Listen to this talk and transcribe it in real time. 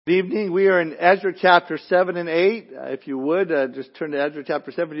Good evening. We are in Ezra chapter 7 and 8. If you would, just turn to Ezra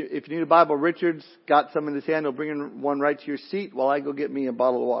chapter 7. If you need a Bible, Richard's got some in his hand. He'll bring in one right to your seat while I go get me a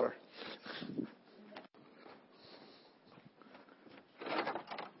bottle of water.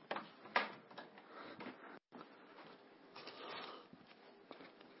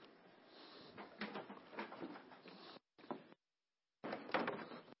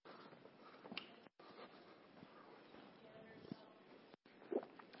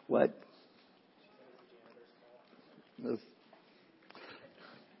 What?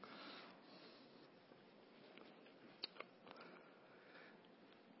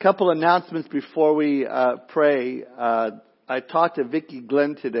 Couple announcements before we pray. I talked to Vicki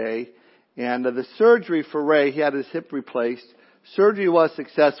Glenn today, and the surgery for Ray, he had his hip replaced. Surgery was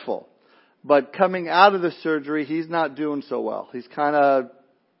successful, but coming out of the surgery, he's not doing so well. He's kind of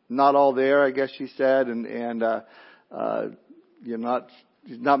not all there, I guess she said, and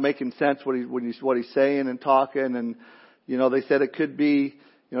he's not making sense what he's saying and talking, and they said it could be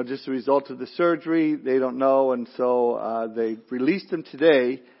just a result of the surgery. They don't know, and so they released him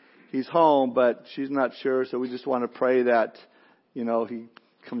today. He's home, but she's not sure, so we just want to pray that he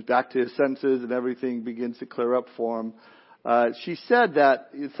comes back to his senses and everything begins to clear up for him. She said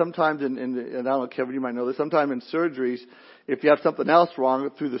that sometimes and I don't know, Kevin, you might know this, sometimes in surgeries, if you have something else wrong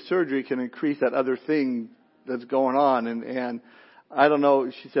through the surgery, it can increase that other thing that's going on, and I don't know,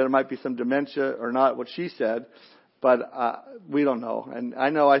 she said it might be some dementia or not, what she said, but we don't know. And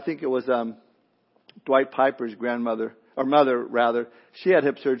I think it was Dwight Piper's grandmother, or mother rather. She had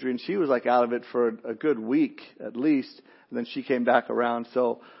hip surgery and she was out of it for a good week at least, and then she came back around.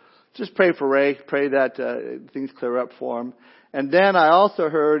 So just pray for Ray, pray that things clear up for him. And then I also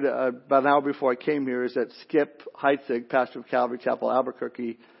heard about an hour before I came here is that Skip Heitzig, pastor of Calvary Chapel,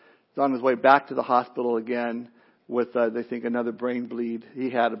 Albuquerque, is on his way back to the hospital again with, they think, another brain bleed he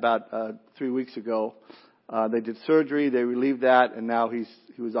had about 3 weeks ago. They did surgery, they relieved that, and now he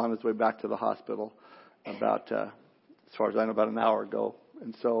was on his way back to the hospital about, as far as I know, about an hour ago.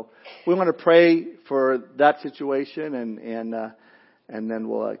 And so we want to pray for that situation, and then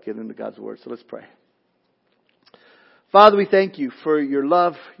we'll get into God's Word. So let's pray. Father, we thank you for your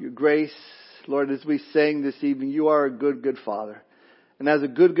love, your grace. Lord, as we sang this evening, you are a good, good Father. And as a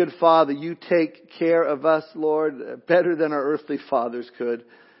good, good Father, you take care of us, Lord, better than our earthly fathers could.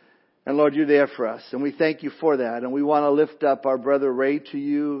 And Lord, you're there for us. And we thank you for that. And we want to lift up our brother Ray to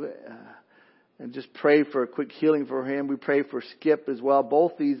you and just pray for a quick healing for him. We pray for Skip as well.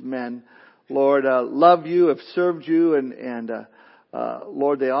 Both these men, Lord, love you, have served you, and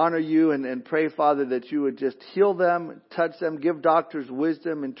Lord, they honor you. And pray, Father, that you would just heal them, touch them, give doctors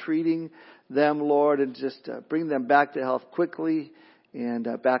wisdom in treating them, Lord, and just bring them back to health quickly. And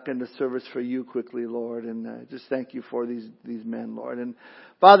back into service for you quickly, Lord. And just thank you for these men, Lord. And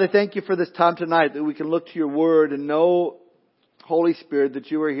Father, thank you for this time tonight that we can look to your word and know, Holy Spirit,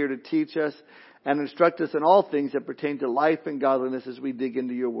 that you are here to teach us and instruct us in all things that pertain to life and godliness as we dig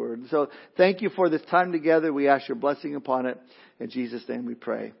into your word. And so thank you for this time together. We ask your blessing upon it. In Jesus' name we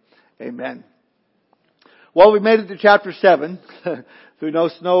pray. Amen. Well, we made it to chapter 7 through no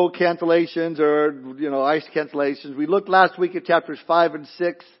snow cancellations or, ice cancellations. We looked last week at chapters 5 and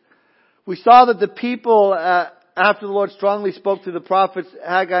 6. We saw that the people, after the Lord strongly spoke to the prophets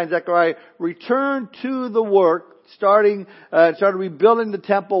Haggai and Zechariah, returned to the work, started rebuilding the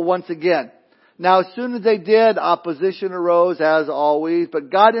temple once again. Now, as soon as they did, opposition arose as always, but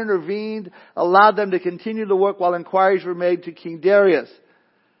God intervened, allowed them to continue the work while inquiries were made to King Darius.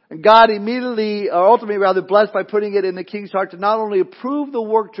 And God ultimately blessed by putting it in the king's heart to not only approve the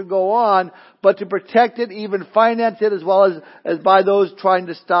work to go on, but to protect it, even finance it, as well as by those trying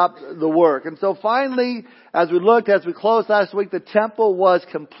to stop the work. And so finally, as we closed last week, the temple was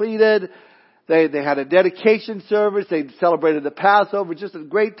completed. They had a dedication service. They celebrated the Passover. Just a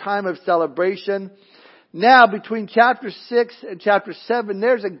great time of celebration. Now, between chapter 6 and chapter 7,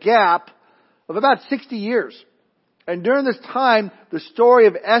 there's a gap of about 60 years. And during this time, the story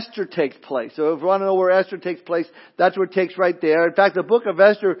of Esther takes place. So if you want to know where Esther takes place, that's where it takes right there. In fact, the book of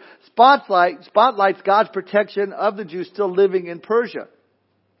Esther spotlights God's protection of the Jews still living in Persia.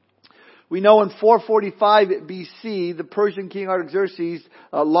 We know in 445 BC, the Persian king Artaxerxes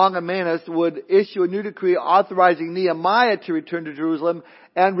Longimanus would issue a new decree authorizing Nehemiah to return to Jerusalem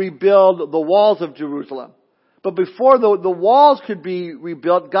and rebuild the walls of Jerusalem. But before the walls could be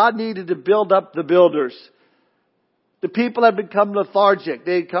rebuilt, God needed to build up the builders. The people had become lethargic.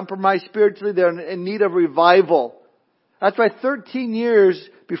 They had compromised spiritually. They're in need of revival. That's why 13 years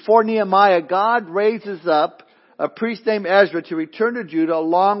before Nehemiah, God raises up a priest named Ezra to return to Judah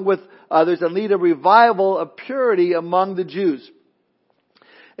along with others and lead a revival of purity among the Jews.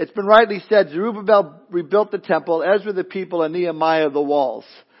 It's been rightly said, Zerubbabel rebuilt the temple, Ezra the people, and Nehemiah the walls.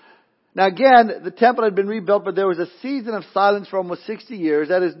 Now again, the temple had been rebuilt, but there was a season of silence for almost 60 years.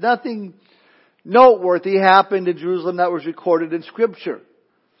 That is, nothing noteworthy happened in Jerusalem that was recorded in Scripture.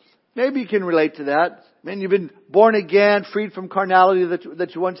 Maybe you can relate to that. Man, you've been born again, freed from carnality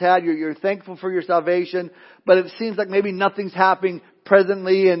that you once had. You're thankful for your salvation, but it seems like maybe nothing's happening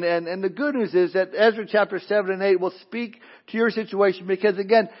presently. And the good news is that Ezra chapter 7 and 8 will speak to your situation, because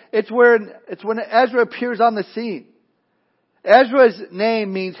again, it's when Ezra appears on the scene. Ezra's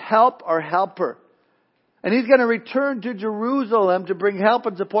name means help or helper. And he's going to return to Jerusalem to bring help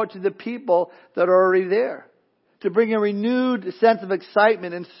and support to the people that are already there. To bring a renewed sense of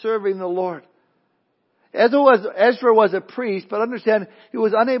excitement in serving the Lord. Ezra was a priest, but understand he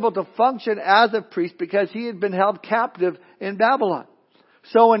was unable to function as a priest because he had been held captive in Babylon.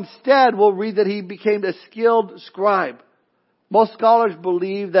 So instead, we'll read that he became a skilled scribe. Most scholars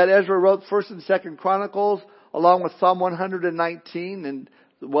believe that Ezra wrote 1st and 2nd Chronicles, along with Psalm 119, and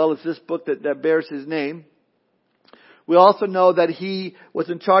as well as this book that bears his name. We also know that he was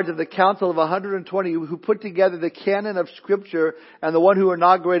in charge of the council of 120 who put together the canon of Scripture, and the one who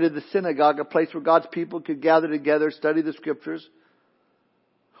inaugurated the synagogue, a place where God's people could gather together, study the Scriptures.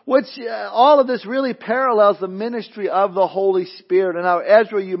 Which, all of this really parallels the ministry of the Holy Spirit. And now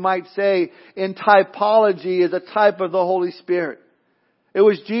Ezra, you might say, in typology, is a type of the Holy Spirit. It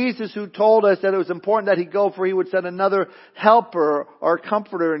was Jesus who told us that it was important that He go, for He would send another helper or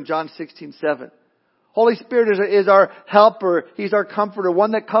comforter in John 16:7. Holy Spirit is our helper. He's our comforter,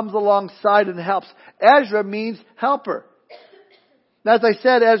 one that comes alongside and helps. Ezra means helper. As I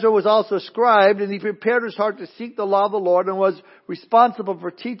said, Ezra was also a scribe, and he prepared his heart to seek the law of the Lord and was responsible for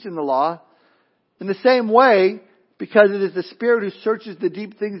teaching the law. In the same way, because it is the Spirit who searches the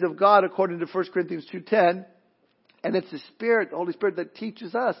deep things of God, according to 1 Corinthians 2:10, and it's the Spirit, the Holy Spirit, that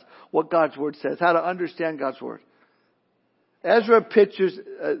teaches us what God's Word says, how to understand God's Word. Ezra pictures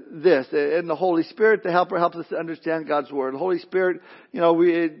this, and the Holy Spirit, the helper, helps us to understand God's Word. The Holy Spirit,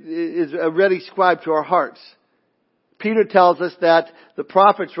 is a ready scribe to our hearts. Peter tells us that the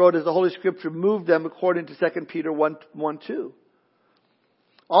prophets wrote as the Holy Scripture moved them, according to 2 Peter 1:2.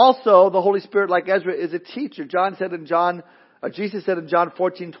 Also, the Holy Spirit, like Ezra, is a teacher. Jesus said in John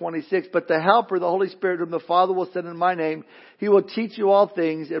 14:26, but the Helper, the Holy Spirit, whom the Father will send in my name, He will teach you all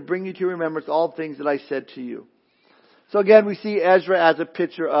things and bring you to remembrance all things that I said to you. So again, we see Ezra as a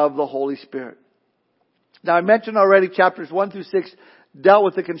picture of the Holy Spirit. Now, I mentioned already chapters 1 through 6 dealt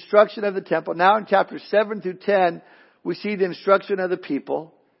with the construction of the temple. Now in chapters 7 through 10, we see the instruction of the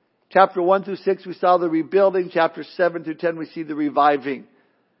people. Chapter 1 through 6, we saw the rebuilding. Chapter 7 through 10, we see the reviving.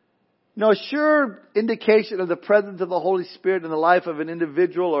 A sure indication of the presence of the Holy Spirit in the life of an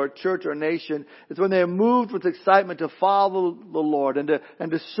individual or a church or a nation is when they are moved with excitement to follow the Lord and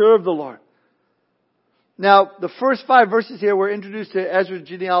to serve the Lord. Now, the first 5 verses here, we're introduced to Ezra's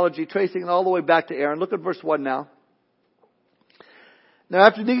genealogy, tracing it all the way back to Aaron. Look at verse 1 now. Now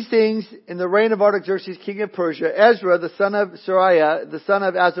after these things, in the reign of Artaxerxes, king of Persia, Ezra, the son of Sariah, the son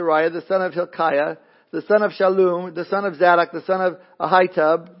of Azariah, the son of Hilkiah, the son of Shallum, the son of Zadok, the son of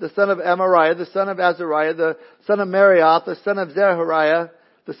Ahitub, the son of Amariah, the son of Azariah, the son of Marioth, the son of Zechariah,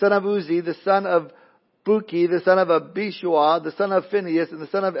 the son of Uzzi, the son of Buki, the son of Abishua, the son of Phinehas, and the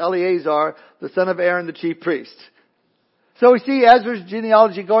son of Eleazar, the son of Aaron, the chief priest. So we see Ezra's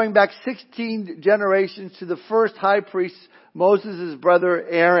genealogy going back 16 generations to the first high priest, Moses' brother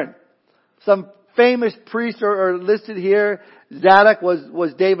Aaron. Some famous priests are listed here. Zadok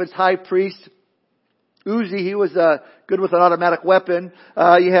was David's high priest. Uzzi, he was good with an automatic weapon.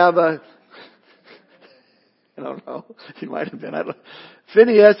 You have I don't know. He might have been.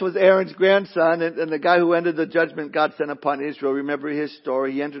 Phinehas was Aaron's grandson, and the guy who ended the judgment God sent upon Israel. Remember his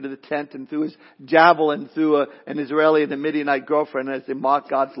story. He entered the tent and threw his javelin through an Israeli and a Midianite girlfriend as they mocked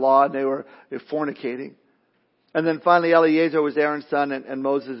God's law, and they were fornicating. And then finally Eleazar was Aaron's son and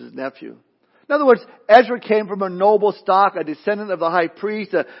Moses' nephew. In other words, Ezra came from a noble stock, a descendant of the high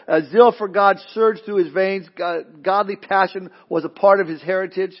priest. A zeal for God surged through his veins. Godly passion was a part of his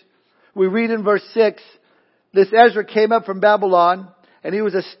heritage. We read in verse 6, this Ezra came up from Babylon, and he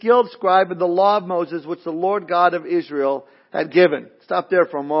was a skilled scribe in the law of Moses, which the Lord God of Israel had given. Stop there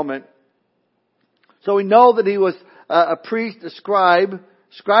for a moment. So we know that he was a priest, a scribe.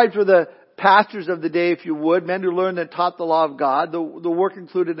 Scribes were the pastors of the day, if you would, men who learned and taught the law of God. The work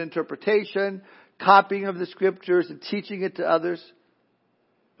included interpretation, copying of the scriptures, and teaching it to others.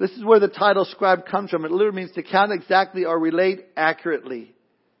 This is where the title scribe comes from. It literally means to count exactly or relate accurately.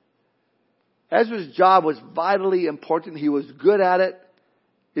 Ezra's job was vitally important. He was good at it.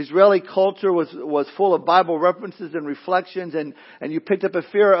 Israeli culture was full of Bible references and reflections, and you picked up a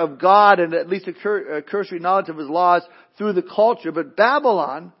fear of God and at least a cursory knowledge of His laws through the culture. But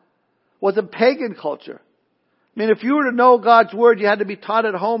Babylon was a pagan culture. I mean, if you were to know God's Word, you had to be taught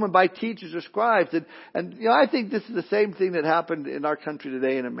at home and by teachers or scribes. And I think this is the same thing that happened in our country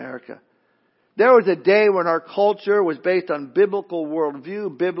today in America. There was a day when our culture was based on biblical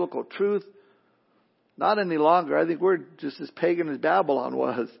worldview, biblical truth. Not any longer. I think we're just as pagan as Babylon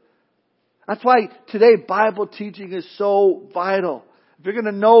was. That's why today Bible teaching is so vital. If you're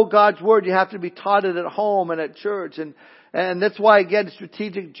going to know God's Word, you have to be taught it at home and at church. And that's why, again,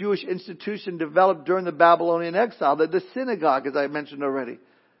 strategic Jewish institution developed during the Babylonian exile. The synagogue, as I mentioned already.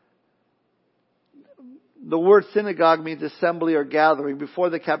 The word synagogue means assembly or gathering.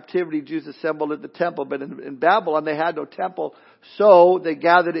 Before the captivity, Jews assembled at the temple. But in Babylon, they had no temple. So they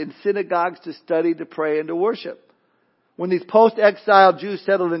gathered in synagogues to study, to pray, and to worship. When these post-exile Jews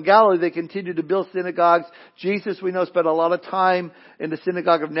settled in Galilee, they continued to build synagogues. Jesus, we know, spent a lot of time in the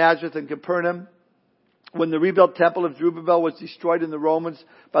synagogue of Nazareth and Capernaum. When the rebuilt temple of Zerubbabel was destroyed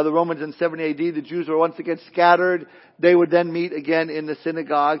by the Romans in 70 AD, the Jews were once again scattered. They would then meet again in the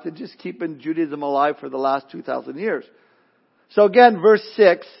synagogues and just keeping Judaism alive for the last 2,000 years. So again, verse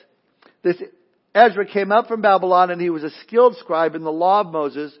 6, this Ezra came up from Babylon, and he was a skilled scribe in the law of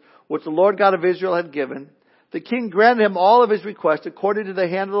Moses, which the Lord God of Israel had given. The king granted him all of his requests according to the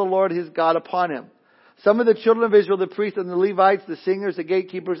hand of the Lord his God upon him. Some of the children of Israel, the priests and the Levites, the singers, the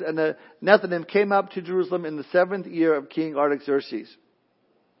gatekeepers, and the Nethinim came up to Jerusalem in the 7th year of King Artaxerxes.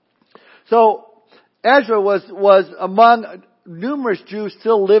 So Ezra was among numerous Jews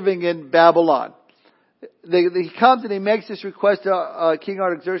still living in Babylon. He comes and he makes this request to King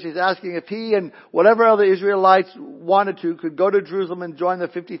Artaxerxes, asking if he and whatever other Israelites wanted to could go to Jerusalem and join the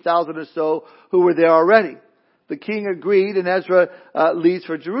 50,000 or so who were there already. The king agreed, and Ezra leaves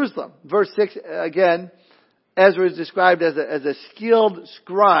for Jerusalem. Verse 6, again, Ezra is described as a skilled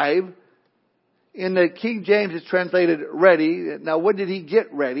scribe. In the King James, it's translated ready. Now, when did he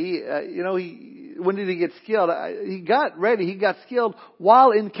get ready? When did he get skilled? He got ready, he got skilled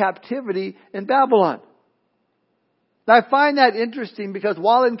while in captivity in Babylon. Now, I find that interesting because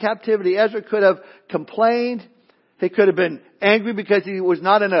while in captivity, Ezra could have complained. He could have been angry because he was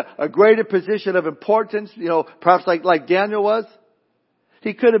not in a greater position of importance, perhaps like Daniel was.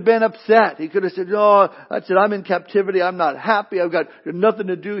 He could have been upset. He could have said, I'm in captivity. I'm not happy. I've got nothing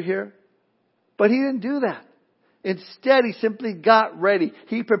to do here. But he didn't do that. Instead, he simply got ready.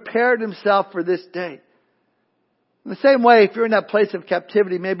 He prepared himself for this day. In the same way, if you're in that place of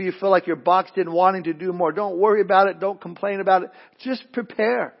captivity, maybe you feel like you're boxed in wanting to do more. Don't worry about it. Don't complain about it. Just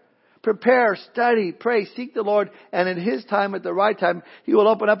prepare. Prepare, study, pray, seek the Lord, and in His time, at the right time, He will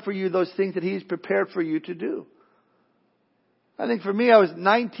open up for you those things that He's prepared for you to do. I think for me, I was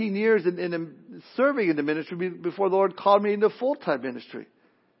 19 years in serving in the ministry before the Lord called me into full-time ministry.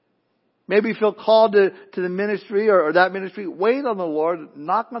 Maybe you feel called to the ministry or that ministry. Wait on the Lord,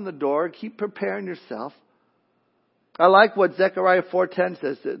 knock on the door, keep preparing yourself. I like what Zechariah 4:10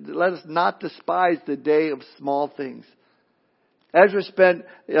 says, let us not despise the day of small things. Ezra spent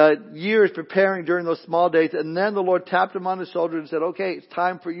years preparing during those small days, and then the Lord tapped him on the shoulder and said, okay, it's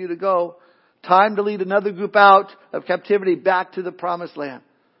time for you to go. Time to lead another group out of captivity back to the promised land.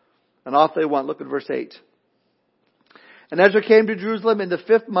 And off they went. Look at verse 8. And Ezra came to Jerusalem in the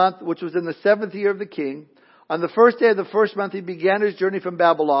 5th month, which was in the 7th year of the king. On the first day of the 1st month, he began his journey from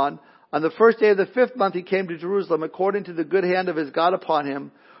Babylon. On the first day of the 5th month, he came to Jerusalem according to the good hand of his God upon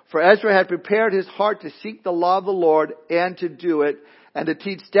him. For Ezra had prepared his heart to seek the law of the Lord and to do it, and to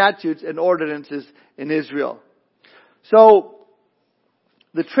teach statutes and ordinances in Israel. So,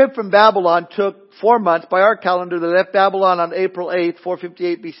 the trip from Babylon took 4 months. By our calendar, they left Babylon on April 8th,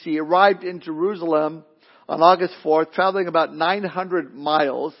 458 BC, arrived in Jerusalem on August 4th, traveling about 900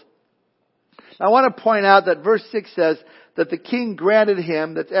 miles. Now, I want to point out that verse 6 says that the king granted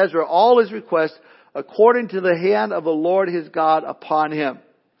him, that's Ezra, all his requests according to the hand of the Lord his God upon him.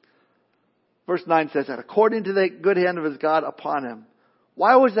 Verse 9 says that, according to the good hand of his God upon him.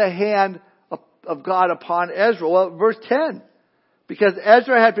 Why was the hand of God upon Ezra? Well, verse 10. Because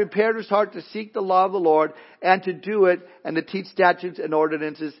Ezra had prepared his heart to seek the law of the Lord and to do it and to teach statutes and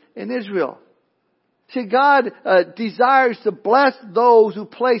ordinances in Israel. See, God desires to bless those who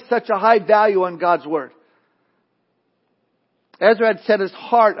place such a high value on God's Word. Ezra had set his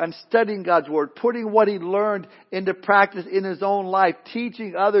heart on studying God's Word, putting what he learned into practice in his own life,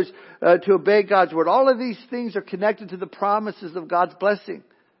 teaching others to obey God's Word. All of these things are connected to the promises of God's blessing.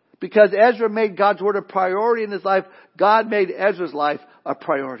 Because Ezra made God's Word a priority in his life, God made Ezra's life a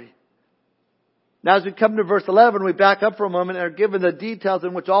priority. Now as we come to verse 11, we back up for a moment and are given the details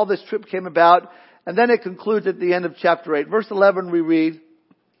in which all this trip came about. And then it concludes at the end of chapter 8. Verse 11 we read,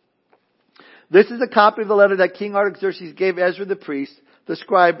 "This is a copy of the letter that King Artaxerxes gave Ezra the priest, the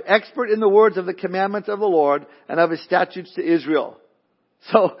scribe, expert in the words of the commandments of the Lord and of his statutes to Israel."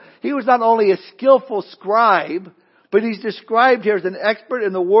 So he was not only a skillful scribe, but he's described here as an expert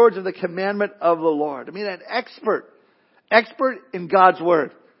in the words of the commandment of the Lord. I mean, an expert in God's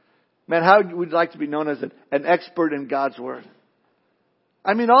word. Man, how would you like to be known as an expert in God's word?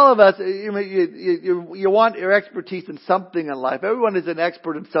 I mean, all of us, you want your expertise in something in life. Everyone is an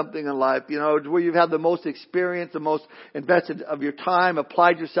expert in something in life, where you've had the most experience, the most invested of your time,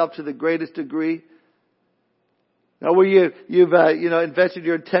 applied yourself to the greatest degree. Where you've invested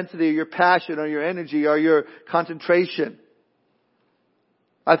your intensity, or your passion, or your energy, or your concentration.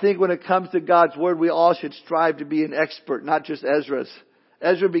 I think when it comes to God's word, we all should strive to be an expert, not just Ezra's.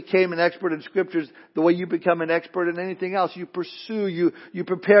 Ezra became an expert in scriptures the way you become an expert in anything else. You pursue, you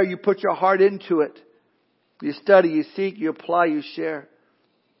prepare, you put your heart into it. You study, you seek, you apply, you share.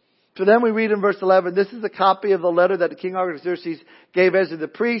 So then we read in verse 11, "This is a copy of the letter that King Artaxerxes gave Ezra the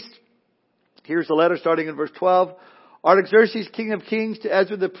priest." Here's the letter starting in verse 12. "Artaxerxes, king of kings, to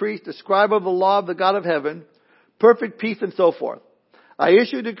Ezra the priest, the scribe of the law of the God of heaven, perfect peace," and so forth. "I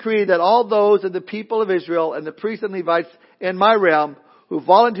issue a decree that all those of the people of Israel and the priests and Levites in my realm who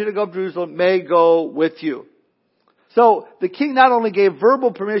volunteer to go to Jerusalem may go with you." So the king not only gave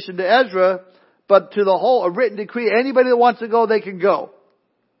verbal permission to Ezra, but to the whole, a written decree. Anybody that wants to go, they can go.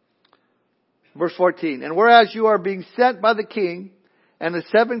 Verse 14, "And whereas you are being sent by the king and the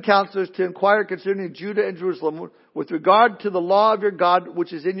 7 counselors to inquire concerning Judah and Jerusalem with regard to the law of your God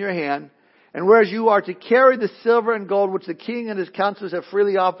which is in your hand, and whereas you are to carry the silver and gold which the king and his counselors have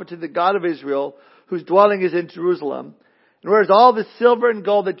freely offered to the God of Israel, whose dwelling is in Jerusalem, and whereas all the silver and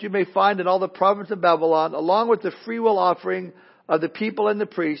gold that you may find in all the province of Babylon, along with the freewill offering of the people and the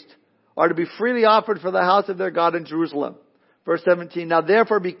priest, are to be freely offered for the house of their God in Jerusalem." Verse 17, "Now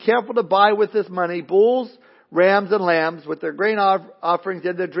therefore be careful to buy with this money bulls, rams, and lambs, with their grain offerings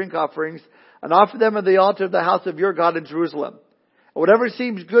and their drink offerings, and offer them at the altar of the house of your God in Jerusalem. And whatever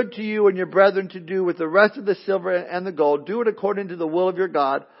seems good to you and your brethren to do with the rest of the silver and the gold, do it according to the will of your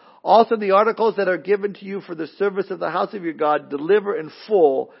God. Also the articles that are given to you for the service of the house of your God, deliver in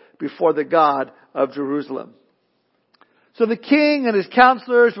full before the God of Jerusalem." So the king and his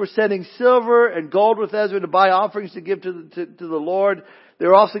counselors were sending silver and gold with Ezra to buy offerings to give to the Lord. They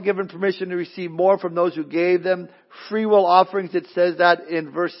were also given permission to receive more from those who gave them. Free will offerings, it says that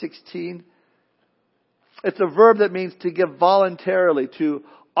in verse 16. It's a verb that means to give voluntarily, to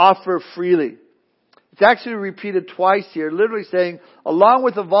offer freely. It's actually repeated twice here, literally saying, along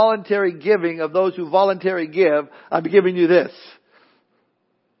with the voluntary giving of those who voluntarily give, I'm giving you this.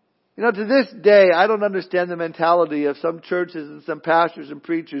 To this day, I don't understand the mentality of some churches and some pastors and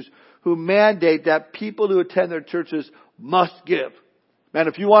preachers who mandate that people who attend their churches must give. Man,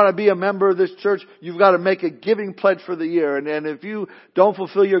 if you want to be a member of this church, you've got to make a giving pledge for the year. And if you don't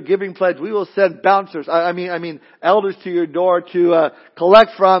fulfill your giving pledge, we will send bouncers, I mean elders to your door to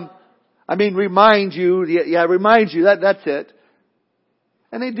collect from. Remind you. Yeah, remind you. That's it.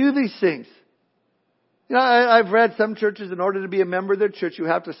 And they do these things. I've read some churches, in order to be a member of their church, you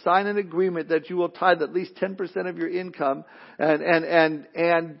have to sign an agreement that you will tithe at least 10% of your income,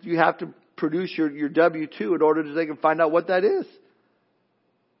 and you have to produce your W-2 in order that they can find out what that is.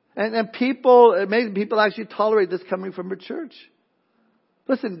 And amazing people actually tolerate this coming from a church.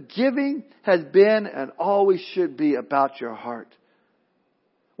 Listen, giving has been and always should be about your heart.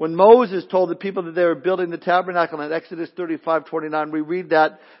 When Moses told the people that they were building the tabernacle in Exodus 35:29, we read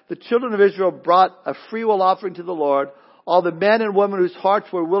that the children of Israel brought a freewill offering to the Lord. All the men and women whose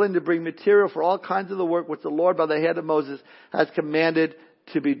hearts were willing to bring material for all kinds of the work which the Lord by the hand of Moses has commanded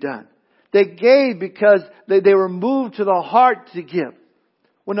to be done. They gave because they were moved to the heart to give.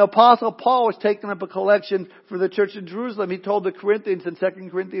 When the Apostle Paul was taking up a collection for the church in Jerusalem, he told the Corinthians in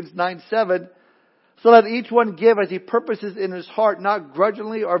 2 Corinthians 9:7, "So let each one give as he purposes in his heart, not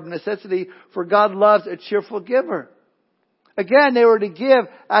grudgingly or of necessity, for God loves a cheerful giver." Again, they were to give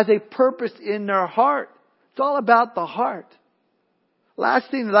as a purpose in their heart. It's all about the heart.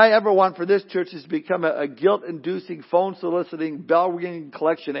 Last thing that I ever want for this church is to become a guilt-inducing, phone-soliciting, bell-ringing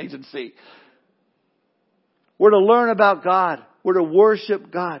collection agency. We're to learn about God. We're to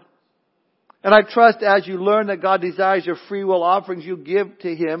worship God. And I trust as you learn that God desires your free will offerings, you give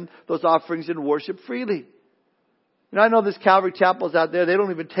to Him those offerings in worship freely. I know there's Calvary chapels out there, they don't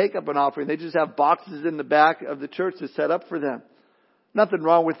even take up an offering. They just have boxes in the back of the church to set up for them. Nothing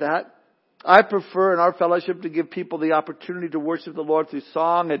wrong with that. I prefer in our fellowship to give people the opportunity to worship the Lord through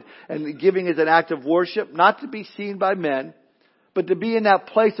song and giving as an act of worship, not to be seen by men, but to be in that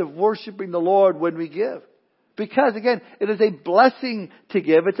place of worshiping the Lord when we give. Because again, it is a blessing to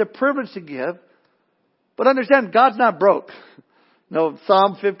give. It's a privilege to give. But understand, God's not broke. No,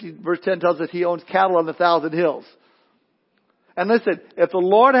 Psalm 50 verse 10 tells us He owns cattle on 1,000 hills. And listen, if the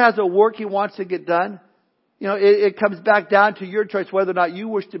Lord has a work He wants to get done, it comes back down to your choice whether or not you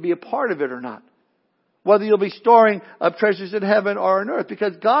wish to be a part of it or not. Whether you'll be storing up treasures in heaven or on earth.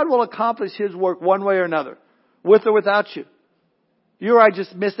 Because God will accomplish His work one way or another. With or without you. You or I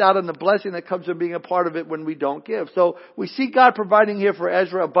just miss out on the blessing that comes from being a part of it when we don't give. So we see God providing here for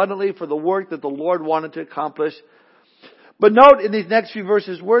Ezra abundantly for the work that the Lord wanted to accomplish. But note in these next few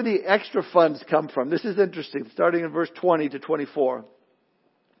verses where the extra funds come from. This is interesting, starting in verse 20 to 24.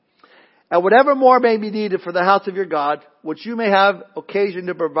 And whatever more may be needed for the house of your God, which you may have occasion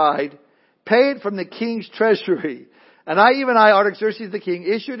to provide, pay it from the king's treasury. And I, Artaxerxes the king,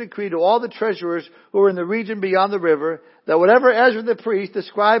 issue a decree to all the treasurers who are in the region beyond the river, that whatever Ezra the priest, the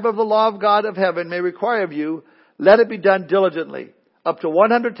scribe of the law of God of heaven, may require of you, let it be done diligently. Up to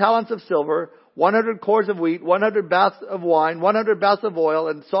 100 talents of silver, 100 cores of wheat, 100 baths of wine, 100 baths of oil,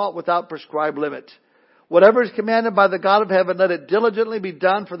 and salt without prescribed limit. Whatever is commanded by the God of heaven, let it diligently be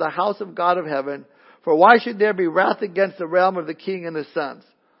done for the house of God of heaven. For why should there be wrath against the realm of the king and his sons?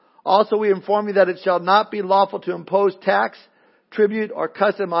 Also we inform you that it shall not be lawful to impose tax, tribute, or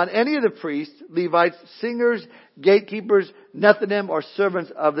custom on any of the priests, Levites, singers, gatekeepers, Nethinim, or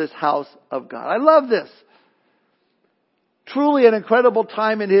servants of this house of God. I love this. Truly an incredible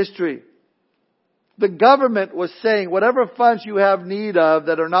time in history. The government was saying, whatever funds you have need of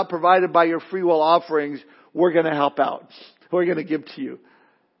that are not provided by your free will offerings, we're going to help out. We're going to give to you.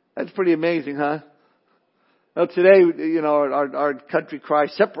 That's pretty amazing, huh? Now today, our country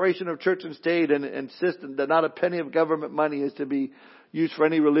cries separation of church and state and system, that not a penny of government money is to be used for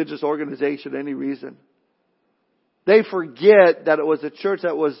any religious organization, any reason. They forget that it was a church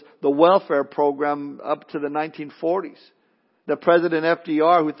that was the welfare program up to the 1940s. The President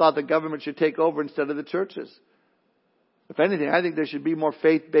FDR who thought the government should take over instead of the churches. If anything, I think there should be more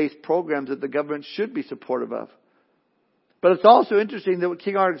faith-based programs that the government should be supportive of. But it's also interesting that what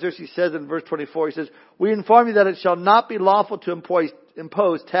King Artaxerxes says in verse 24, he says, we inform you that it shall not be lawful to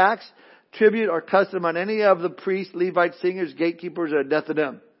impose tax, tribute, or custom on any of the priests, Levites, singers, gatekeepers, or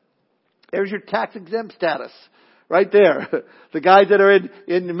Nethinim. There's your tax exempt status. Right there. The guys that are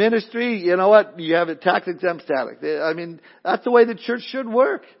in the ministry, you know what? You have a tax exempt status. I mean, that's the way the church should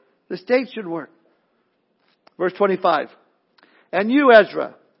work. The state should work. Verse 25. And you,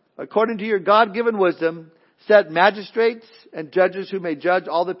 Ezra, according to your God-given wisdom, set magistrates and judges who may judge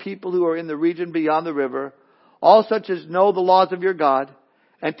all the people who are in the region beyond the river, all such as know the laws of your God,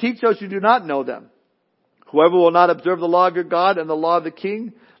 and teach those who do not know them. Whoever will not observe the law of your God and the law of the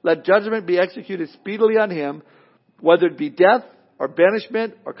king, let judgment be executed speedily on him, whether it be death or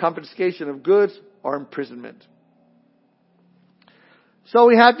banishment or confiscation of goods or imprisonment. So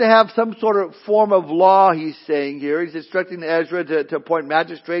we have to have some sort of form of law, he's saying here. He's instructing Ezra to appoint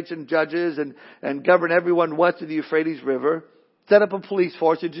magistrates and judges and govern everyone west of the Euphrates River. Set up a police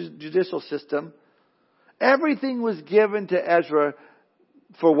force, a judicial system. Everything was given to Ezra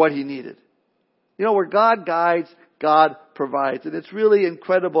for what he needed. Where God guides, God provides. And it's really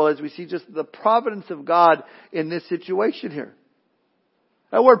incredible as we see just the providence of God in this situation here.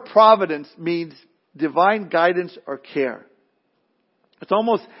 That word providence means divine guidance or care. It's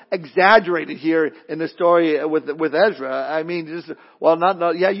almost exaggerated here in the story with Ezra. I mean,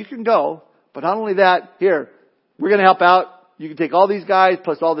 you can go, but not only that, here, we're going to help out. You can take all these guys,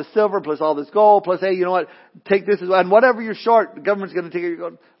 plus all this silver, plus all this gold, plus, hey, you know what, take this as well. And whatever you're short, the government's going to take it. You're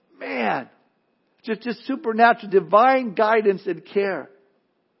going, man, just supernatural, divine guidance and care.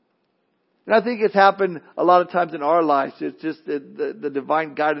 And I think it's happened a lot of times in our lives. It's just the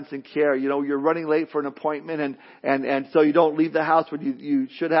divine guidance and care. You're running late for an appointment and so you don't leave the house when you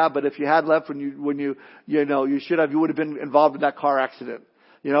should have. But if you had left when you should have, you would have been involved in that car accident.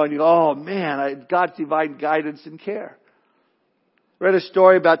 And you go, oh man, God's divine guidance and care. I read a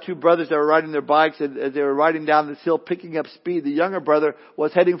story about two brothers that were riding their bikes, and as they were riding down this hill, picking up speed, the younger brother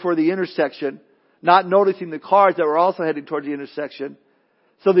was heading for the intersection, not noticing the cars that were also heading towards the intersection.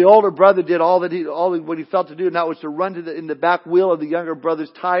 So the older brother did all what he felt to do, and that was to run in the back wheel of the younger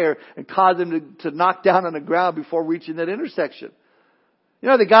brother's tire and cause him to knock down on the ground before reaching that intersection.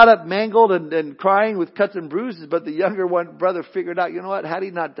 They got up mangled and crying with cuts and bruises, but the younger brother figured out, you know what, had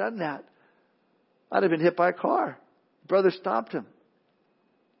he not done that, I'd have been hit by a car. The brother stopped him.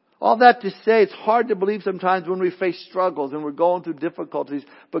 All that to say, it's hard to believe sometimes when we face struggles and we're going through difficulties,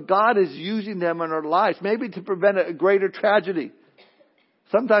 but God is using them in our lives, maybe to prevent a greater tragedy.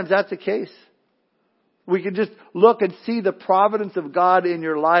 Sometimes that's the case. We can just look and see the providence of God in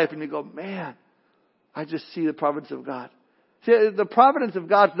your life and you go, man, I just see the providence of God. See, the providence of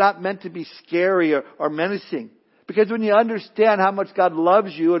God's not meant to be scary or menacing. Because when you understand how much God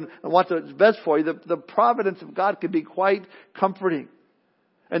loves you and wants what's best for you, the providence of God can be quite comforting.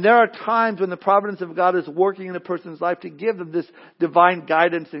 And there are times when the providence of God is working in a person's life to give them this divine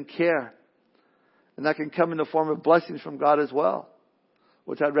guidance and care. And that can come in the form of blessings from God as well.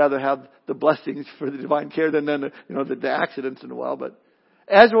 Which I'd rather have the blessings for the divine care than the accidents in a while. But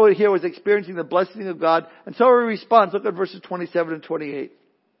Ezra here was experiencing the blessing of God. And so he responds. Look at verses 27 and 28.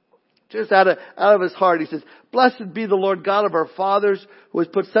 Just out of his heart, he says, "Blessed be the Lord God of our fathers, who has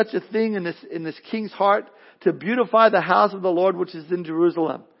put such a thing in this king's heart, to beautify the house of the Lord which is in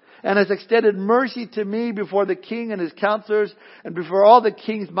Jerusalem, and has extended mercy to me before the king and his counselors, and before all the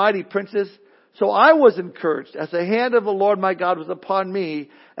king's mighty princes. So I was encouraged, as the hand of the Lord my God was upon me,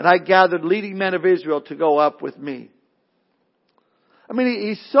 and I gathered leading men of Israel to go up with me." I mean,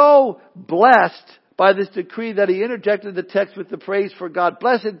 he's so blessed by this decree that he interjected the text with the praise for God.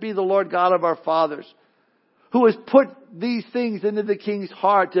 Blessed be the Lord God of our fathers, who has put these things into the king's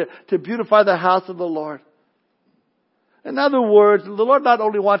heart to beautify the house of the Lord. In other words, the Lord not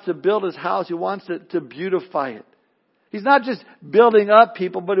only wants to build His house, He wants to beautify it. He's not just building up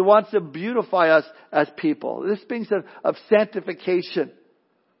people, but He wants to beautify us as people. This speaks of sanctification.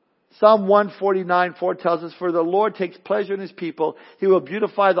 Psalm 149:4 tells us, "For the Lord takes pleasure in His people. He will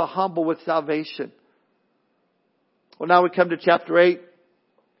beautify the humble with salvation." Well, now we come to chapter 8.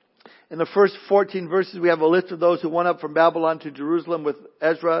 In the first 14 verses, we have a list of those who went up from Babylon to Jerusalem with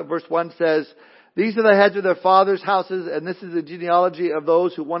Ezra. Verse 1 says, "These are the heads of their fathers' houses, and this is the genealogy of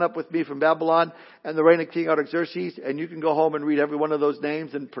those who went up with me from Babylon and the reign of King Artaxerxes." And you can go home and read every one of those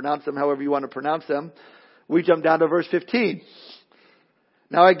names and pronounce them however you want to pronounce them. We jump down to verse 15.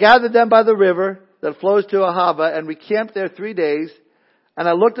 "Now I gathered them by the river that flows to Ahava, and we camped there 3 days. And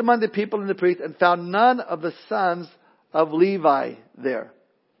I looked among the people and the priests and found none of the sons of Levi there."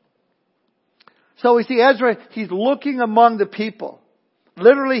 So we see Ezra, he's looking among the people.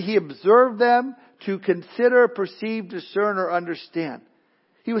 Literally, he observed them to consider, perceive, discern, or understand.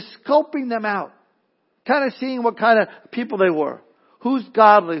 He was scoping them out. Kind of seeing what kind of people they were. Who's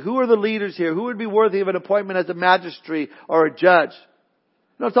godly? Who are the leaders here? Who would be worthy of an appointment as a magistrate or a judge?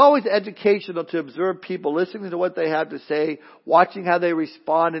 You know, it's always educational to observe people, listening to what they have to say, watching how they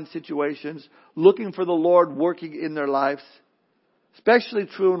respond in situations, looking for the Lord working in their lives. Especially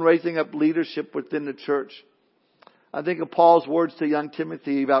true in raising up leadership within the church. I think of Paul's words to young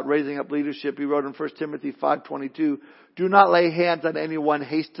Timothy about raising up leadership. He wrote in 1 Timothy 5:22, "Do not lay hands on anyone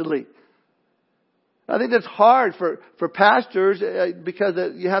hastily." I think that's hard for pastors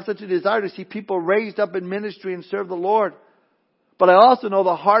because you have such a desire to see people raised up in ministry and serve the Lord. But I also know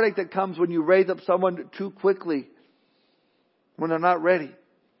the heartache that comes when you raise up someone too quickly, when they're not ready.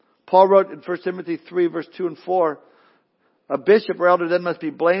 Paul wrote in 1 Timothy 3, verse 2 and 4, "A bishop or elder then must be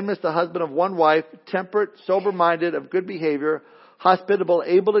blameless, the husband of one wife, temperate, sober-minded, of good behavior, hospitable,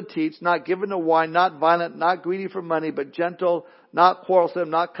 able to teach, not given to wine, not violent, not greedy for money, but gentle, not quarrelsome,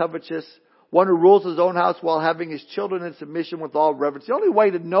 not covetous, one who rules his own house while having his children in submission with all reverence." The only way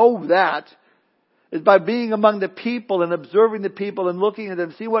to know that is by being among the people and observing the people and looking at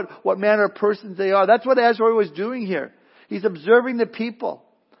them, see what manner of persons they are. That's what Ezra was doing here. He's observing the people.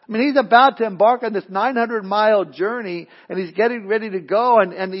 I mean, he's about to embark on this 900-mile journey, and he's getting ready to go,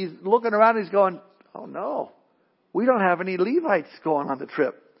 and he's looking around and he's going, "Oh no, we don't have any Levites going on the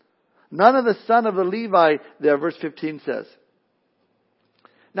trip. None of the son of the Levi there," verse 15 says.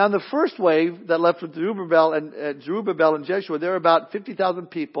 Now in the first wave that left with Zerubbabel and Jeshua, there were about 50,000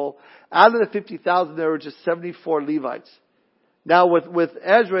 people. Out of the 50,000, there were just 74 Levites. Now with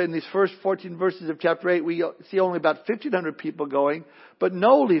Ezra in these first 14 verses of chapter 8, we see only about 1,500 people going, but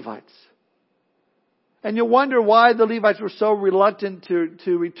no Levites. And you wonder why the Levites were so reluctant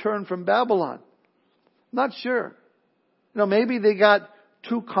to return from Babylon. Not sure. You know, maybe they got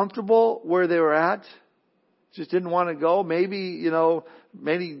too comfortable where they were at. Just didn't want to go. Maybe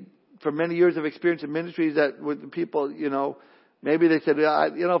for many years of experience in ministries that with the people, maybe they said,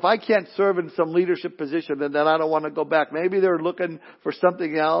 if I can't serve in some leadership position, then I don't want to go back. Maybe they're looking for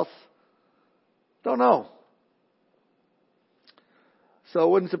something else. Don't know. So it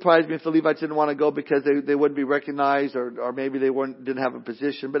wouldn't surprise me if the Levites didn't want to go because they wouldn't be recognized or maybe they didn't have a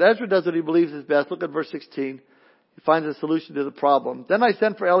position. But Ezra does what he believes is best. Look at verse 16. He finds a solution to the problem. "Then I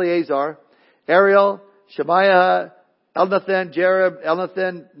sent for Eleazar, Ariel, Shemaiah, Elnathan, Jerib,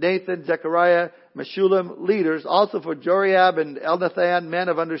 Elnathan, Nathan, Zechariah, Meshullam, leaders, also for Joriab and Elnathan, men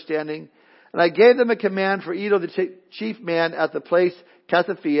of understanding. And I gave them a command for Edo, the chief man, at the place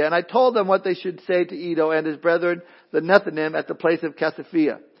Cassiophia. And I told them what they should say to Edo and his brethren, the Nethinim, at the place of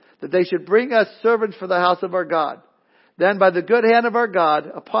Cassiophia, that they should bring us servants for the house of our God. Then by the good hand of our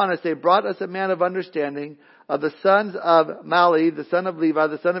God upon us, they brought us a man of understanding of the sons of Mali, the son of Levi,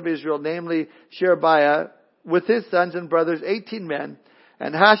 the son of Israel, namely Sherebiah, with his sons and brothers, 18 men,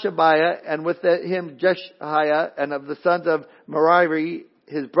 and Hashabiah, and with him Jeshiah, and of the sons of Merari,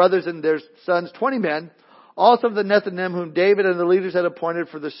 his brothers and their sons, 20 men, also of the Nethinim, whom David and the leaders had appointed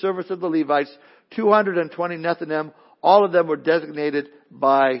for the service of the Levites, 220 Nethinim. All of them were designated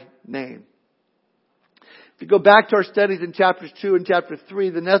by name. If you go back to our studies in chapters 2 and chapter 3,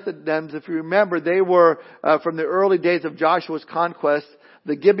 the Nethinims, if you remember, they were from the early days of Joshua's conquest.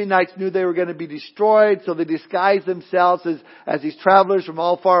 The Gibeonites knew they were going to be destroyed, so they disguised themselves as these travelers from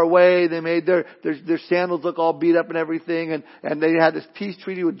all far away. They made their sandals look all beat up and everything, and they had this peace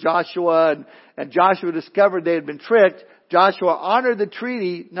treaty with Joshua, and Joshua discovered they had been tricked. Joshua honored the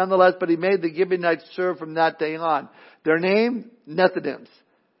treaty nonetheless, but he made the Gibeonites serve from that day on. Their name, Nethinims.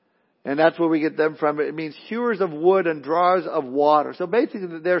 And that's where we get them from. It means hewers of wood and drawers of water. So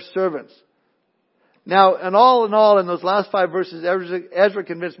basically they're servants. Now, in all, in those last 5 verses, Ezra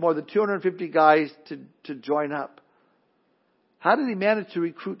convinced more than 250 guys to join up. How did he manage to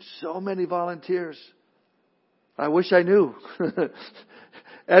recruit so many volunteers? I wish I knew.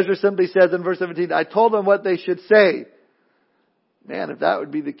 Ezra simply says in verse 17, I told them what they should say. Man, if that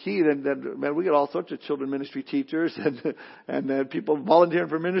would be the key, then man, we get all sorts of children ministry teachers and people volunteering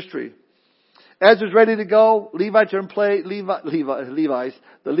for ministry. Ezra's ready to go. Levites are in place. The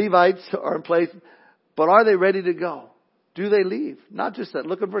Levites are in place. But are they ready to go? Do they leave? Not just that.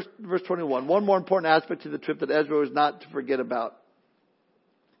 Look at verse 21. One more important aspect to the trip that Ezra was not to forget about.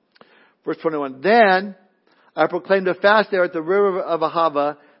 Verse 21. Then I proclaimed a fast there at the river of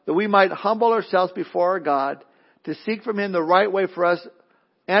Ahava, that we might humble ourselves before our God, to seek from Him the right way for us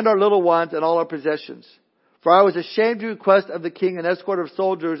and our little ones and all our possessions. For I was ashamed to request of the king an escort of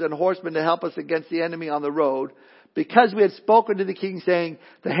soldiers and horsemen to help us against the enemy on the road, because we had spoken to the king, saying,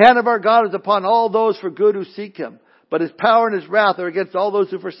 the hand of our God is upon all those for good who seek Him, but His power and His wrath are against all those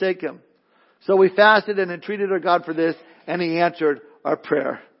who forsake Him. So we fasted and entreated our God for this, and He answered our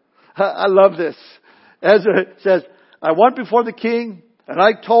prayer. I love this. Ezra says, I went before the king, and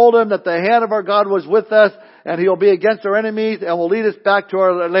I told him that the hand of our God was with us, and He'll be against our enemies, and will lead us back to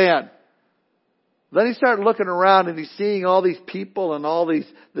our land. Then he started looking around, and he's seeing all these people and all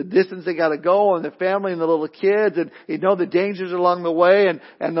the distance they got to go, and the family and the little kids, and he'd know the dangers along the way,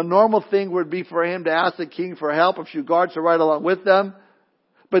 and the normal thing would be for him to ask the king for help, a few guards to ride along with them.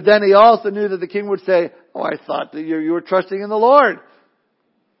 But then he also knew that the king would say, oh, I thought that you were trusting in the Lord.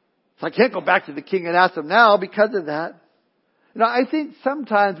 So I can't go back to the king and ask him now because of that. I think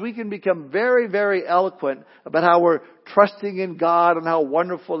sometimes we can become very, very eloquent about how we're trusting in God and how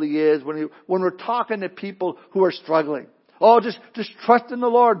wonderful He is when we're talking to people who are struggling. Oh, just trust in the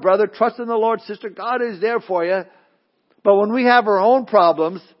Lord, brother. Trust in the Lord, sister. God is there for you. But when we have our own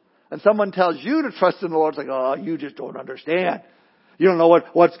problems and someone tells you to trust in the Lord, it's like, oh, you just don't understand. You don't know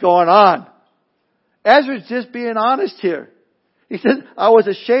what's going on. Ezra's just being honest here. He says, I was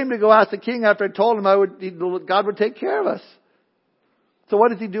ashamed to go ask the king after I told him God would take care of us. So what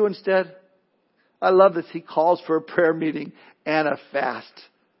does he do instead? I love this. He calls for a prayer meeting and a fast.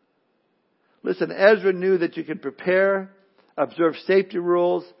 Listen, Ezra knew that you can prepare, observe safety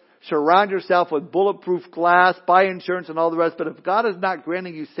rules, surround yourself with bulletproof glass, buy insurance and all the rest. But if God is not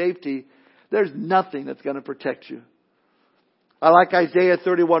granting you safety, there's nothing that's going to protect you. I like Isaiah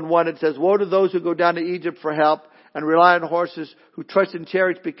 31:1. It says, woe to those who go down to Egypt for help and rely on horses, who trust in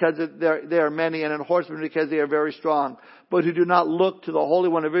chariots because they are many, and in horsemen because they are very strong, but who do not look to the Holy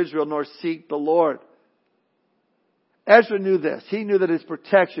One of Israel nor seek the Lord. Ezra knew this. He knew that his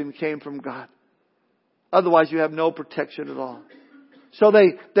protection came from God. Otherwise you have no protection at all. So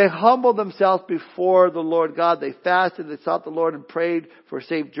they humbled themselves before the Lord God. They fasted, they sought the Lord and prayed for a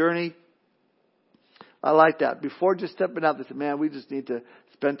safe journey. I like that. Before just stepping out, they said, man, we just need to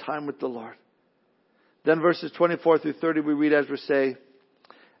spend time with the Lord. Then verses 24 through 30, we read Ezra say,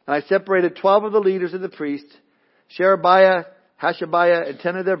 and I separated 12 of the leaders of the priests, Sherebiah, Hashabiah, and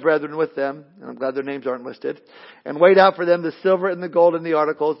 10 of their brethren with them, and I'm glad their names aren't listed, and weighed out for them the silver and the gold and the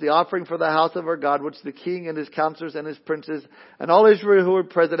articles, the offering for the house of our God, which the king and his counselors and his princes and all Israel who were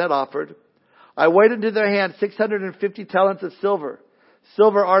present had offered. I weighed into their hands 650 talents of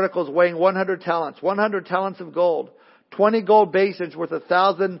silver articles weighing 100 talents, 100 talents of gold, 20 gold basins worth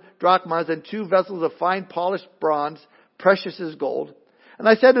 1,000 drachmas, and 2 vessels of fine polished bronze, precious as gold. And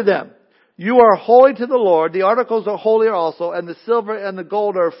I said to them, you are holy to the Lord. The articles are holy also, and the silver and the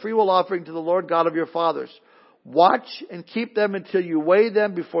gold are a freewill offering to the Lord God of your fathers. Watch and keep them until you weigh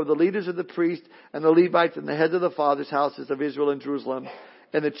them before the leaders of the priests and the Levites and the heads of the fathers' houses of Israel and Jerusalem,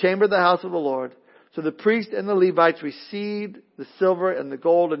 in the chamber of the house of the Lord. So the priests and the Levites received the silver and the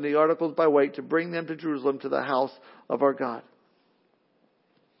gold and the articles by weight to bring them to Jerusalem to the house of our God.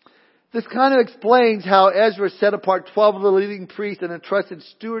 This kind of explains how Ezra set apart 12 of the leading priests and entrusted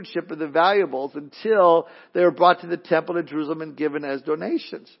stewardship of the valuables until they were brought to the temple in Jerusalem and given as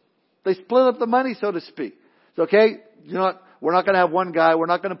donations. They split up the money, so to speak. It's okay, you know what? We're not going to have one guy. We're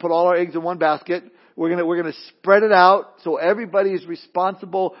not going to put all our eggs in one basket. We're going to spread it out so everybody is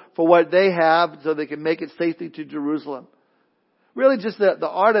responsible for what they have so they can make it safely to Jerusalem. Really just the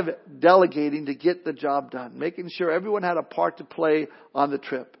art of delegating to get the job done. Making sure everyone had a part to play on the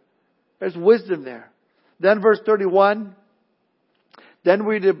trip. There's wisdom there. Then verse 31. Then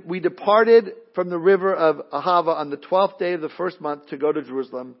we departed from the river of Ahava on the 12th day of the first month to go to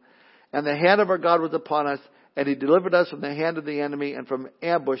Jerusalem. And the hand of our God was upon us. And He delivered us from the hand of the enemy and from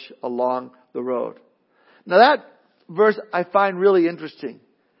ambush along the road. Now that verse I find really interesting.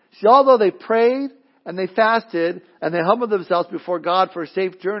 See, although they prayed and they fasted and they humbled themselves before God for a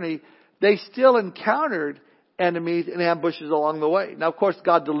safe journey, they still encountered enemies and ambushes along the way. Now, of course,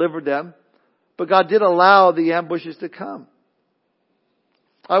 God delivered them, but God did allow the ambushes to come.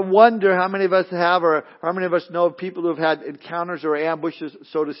 I wonder how many of us have, or how many of us know of people who have had encounters or ambushes,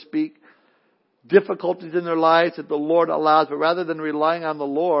 so to speak, difficulties in their lives that the Lord allows, but rather than relying on the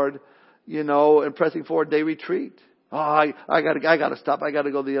Lord, and pressing forward, they retreat. Oh, I gotta stop. I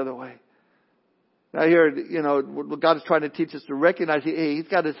gotta go the other way. Now here, what God is trying to teach us to recognize, He's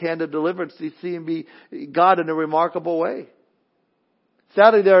got His hand of deliverance. You see Him be God in a remarkable way.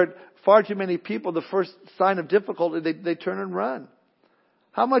 Sadly, there are far too many people, the first sign of difficulty, they turn and run.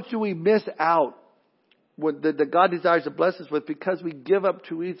 How much do we miss out that God desires to bless us with because we give up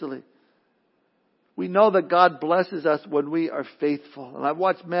too easily? We know that God blesses us when we are faithful. And I've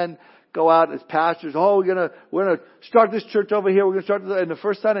watched men go out as pastors. Oh, we're gonna start this church over here. We're gonna start this. And the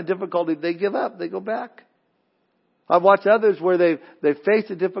first sign of difficulty, they give up. They go back. I've watched others where they've faced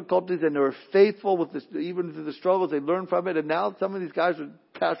the difficulties and they were faithful with this, even through the struggles. They learned from it. And now some of these guys are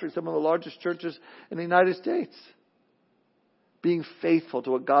pastoring some of the largest churches in the United States. Being faithful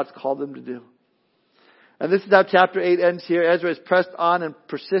to what God's called them to do. And this is how chapter 8 ends here. Ezra has pressed on and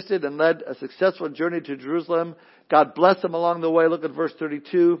persisted and led a successful journey to Jerusalem. God blessed him along the way. Look at verse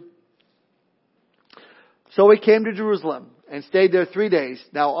 32. So we came to Jerusalem and stayed there 3 days.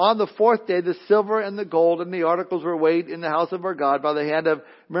 Now on the 4th day, the silver and the gold and the articles were weighed in the house of our God by the hand of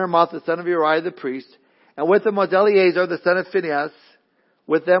Meremoth, the son of Uriah the priest. And with them was Eleazar, the son of Phinehas.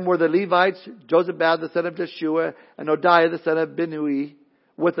 With them were the Levites, Jozabad, the son of Jeshua, and Hodiah, the son of Binnui,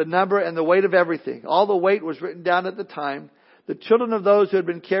 with the number and the weight of everything. All the weight was written down at the time. The children of those who had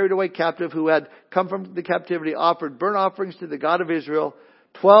been carried away captive, who had come from the captivity, offered burnt offerings to the God of Israel,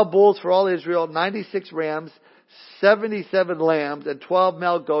 12 bulls for all Israel, 96 rams, 77 lambs, and 12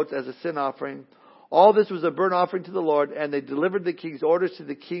 male goats as a sin offering. All this was a burnt offering to the Lord, and they delivered the king's orders to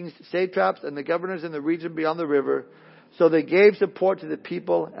the king's satraps and the governors in the region beyond the river. So they gave support to the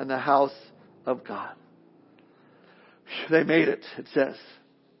people and the house of God. They made it, it says.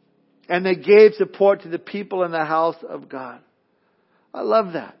 And they gave support to the people in the house of God. I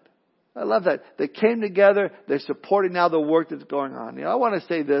love that. I love that. They came together. They're supporting now the work that's going on. I want to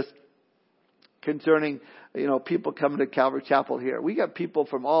say this concerning, people coming to Calvary Chapel here. We got people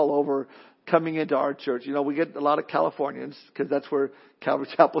from all over coming into our church. We get a lot of Californians because that's where Calvary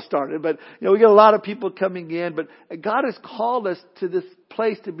Chapel started. But, we get a lot of people coming in. But God has called us to this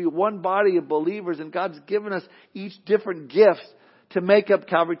place to be one body of believers. And God's given us each different gifts to make up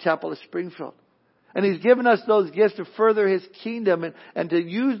Calvary Chapel of Springfield. And He's given us those gifts to further His kingdom and to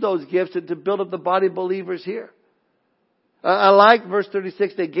use those gifts to build up the body of believers here. I like verse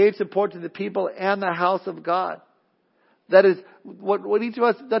 36. They gave support to the people and the house of God. That is what each of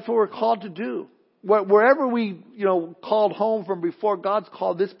us, that's what we're called to do. Wherever we, called home from before, God's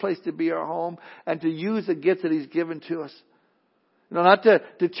called this place to be our home and to use the gifts that He's given to us. Not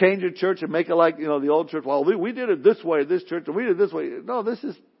to change a church and make it like, the old church. Well, we did it this way, this church, and we did it this way. No, this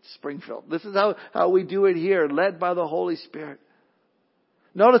is Springfield. This is how we do it here, led by the Holy Spirit.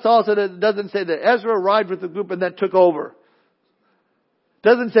 Notice also that it doesn't say that Ezra arrived with the group and then took over. It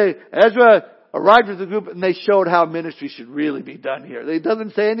doesn't say Ezra arrived with the group and they showed how ministry should really be done here. It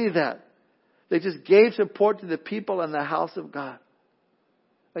doesn't say any of that. They just gave support to the people in the house of God.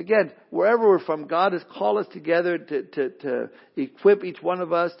 Again, wherever we're from, God has called us together to equip each one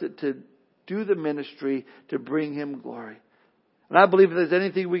of us to do the ministry to bring Him glory. And I believe if there's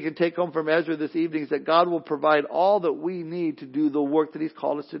anything we can take home from Ezra this evening, is that God will provide all that we need to do the work that He's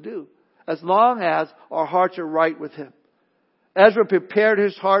called us to do, as long as our hearts are right with Him. Ezra prepared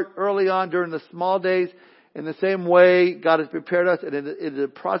his heart early on during the small days. In the same way, God has prepared us, and in the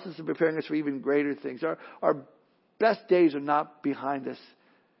process of preparing us for even greater things. Our best days are not behind us.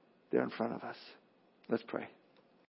 They're in front of us. Let's pray.